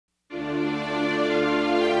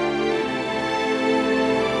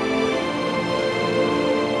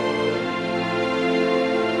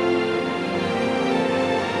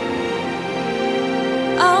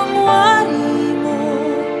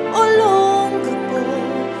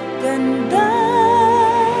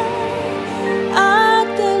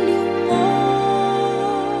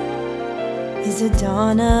the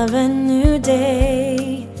dawn of a new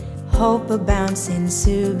day. Hope abounds in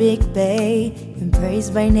Subic Bay,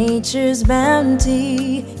 embraced by nature's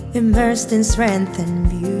bounty, immersed in strength and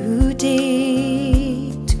beauty.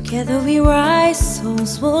 Together we rise,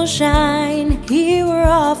 souls will shine. Here we're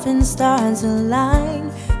often stars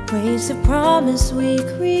align, waves of promise we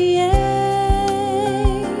create.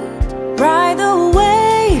 Ride the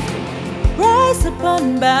wave, rise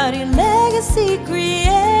upon body, legacy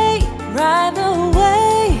create. Ride the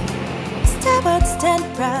wave, step out, stand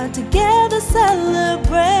proud, together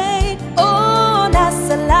celebrate. Oh,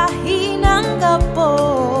 nasa lahi ng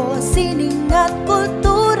Gapo, sining at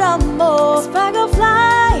kultura mo. Spark a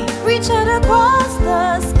fly, reach out across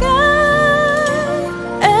the sky.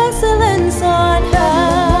 Excellence on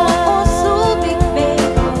high. Oh, Subic Bay,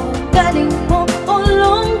 galing mo,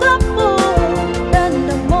 ulong Gapo.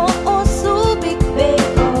 Ganda mo, oh, Subic Bay,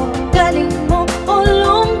 galing mo,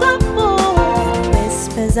 ulong Gapo.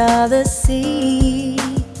 Whispers of the sea,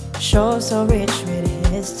 shore so rich with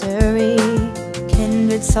history,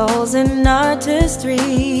 kindred souls in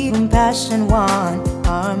artistry, compassion, one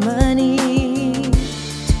harmony.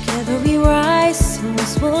 Together we rise,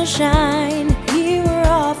 souls will shine. Here we're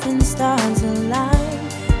often stars align,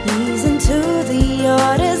 ease into the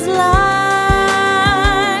artist's life.